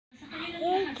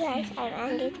guys, I'm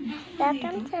Andy.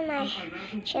 Welcome to my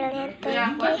channel.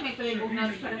 Today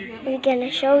we're gonna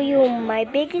show you my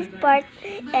biggest part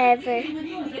ever.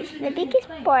 The biggest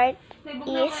part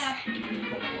is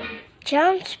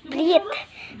jump split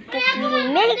that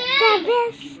will make the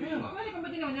best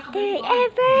day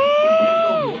ever.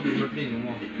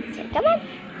 So come on,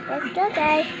 let's go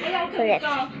guys. So let's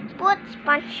put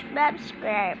SpongeBob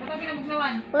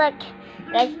SquarePants. Look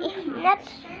guys, if not,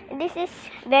 this is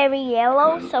very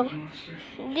yellow, so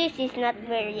this is not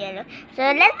very yellow. So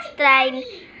let's try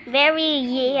very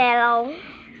yellow.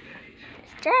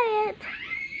 Let's try it.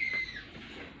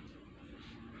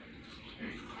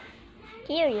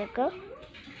 Here you go.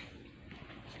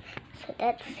 So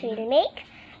that's will make.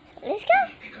 So let's go.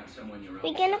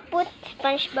 We're gonna put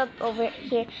SpongeBob over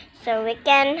here, so we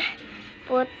can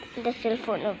put the cell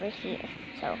phone over here.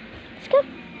 So let's go.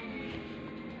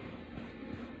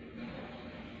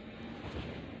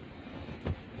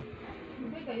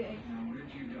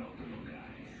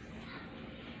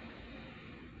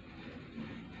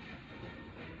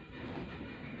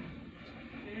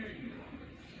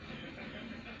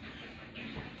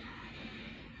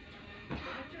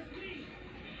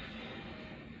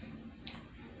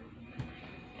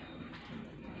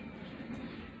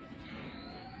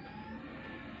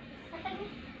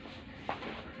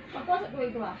 Pasok ko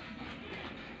ito ah.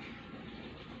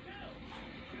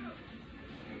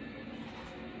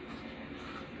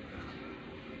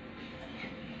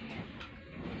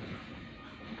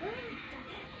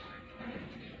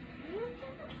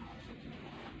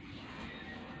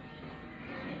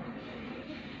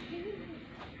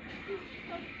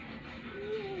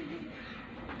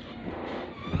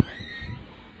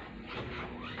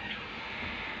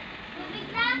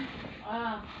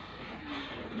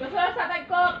 Gusto sa tag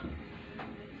ko.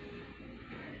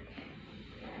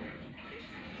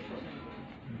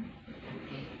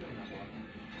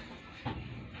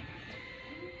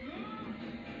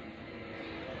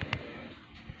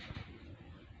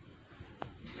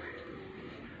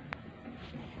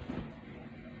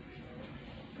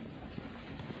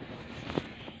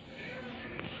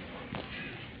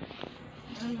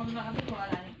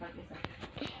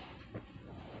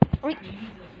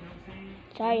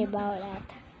 Sorry about that.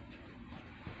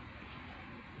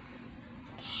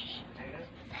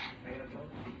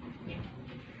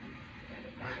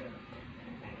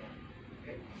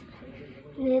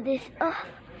 This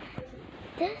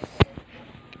this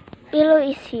pillow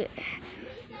is here.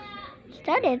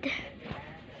 Started.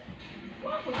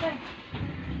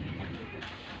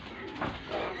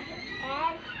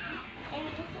 And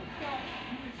this is the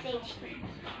stage.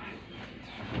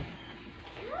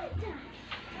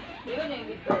 Yun yung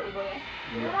dito, diba yan?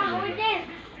 Over there.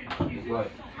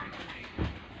 What?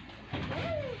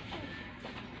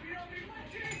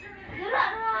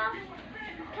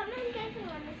 Come on, guys. I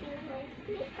want to see the place.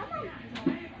 Please, come on.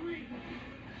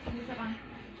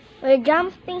 We're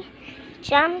jumping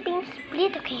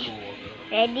split. Okay.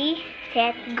 Ready,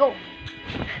 set, go.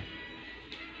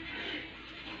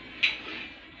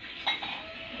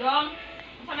 Dong,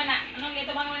 sama na. Anong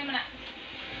dito bang mo na?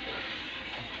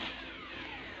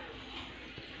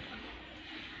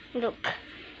 Look,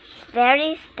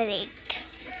 very straight.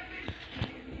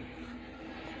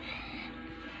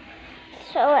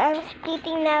 So I'm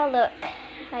splitting now. Look,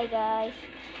 hi guys,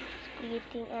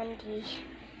 splitting and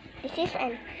this is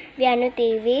an Viano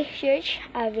TV. Search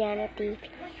Viano TV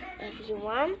if you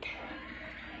want.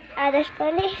 Other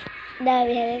Spanish, the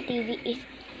Viano TV is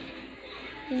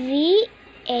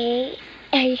VEJANO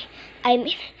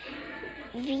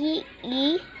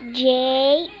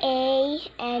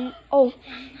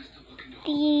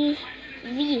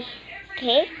TV.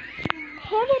 Okay,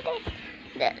 here it is.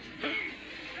 The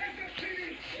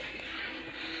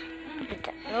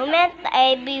moment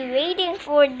I'll be waiting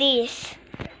for this.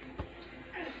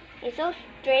 It's so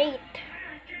straight,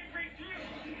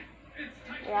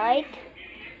 right?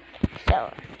 So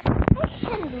I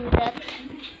can do that.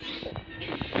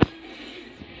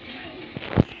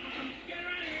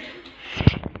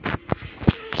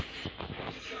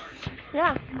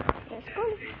 Yeah, that's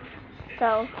cool.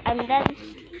 So I'm done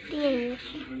doing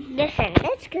this and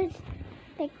that's good.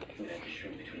 Like this.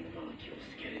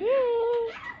 Yay.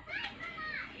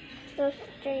 So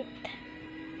straight.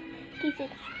 Kiss it.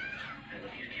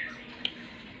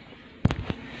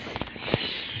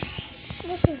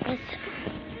 This is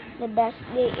the best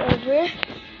day ever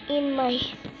in my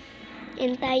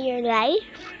entire life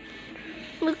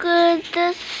because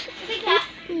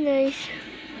that's nice.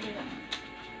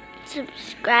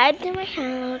 Subscribe to my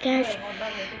channel, guys.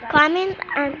 Comment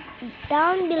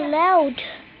down below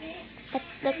at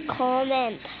the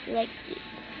comment like this.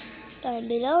 down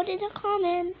below in the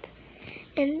comment.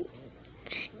 And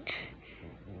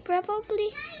probably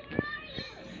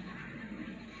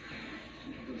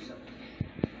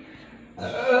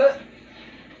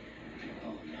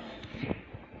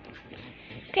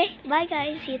okay, bye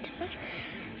guys, see you tomorrow.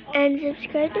 And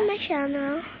subscribe to my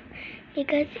channel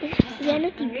because it's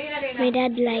Yana TV. My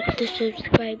dad likes to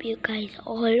subscribe you guys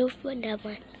all over the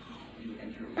world.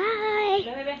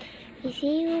 Bye. We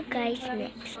see you guys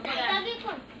next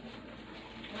time.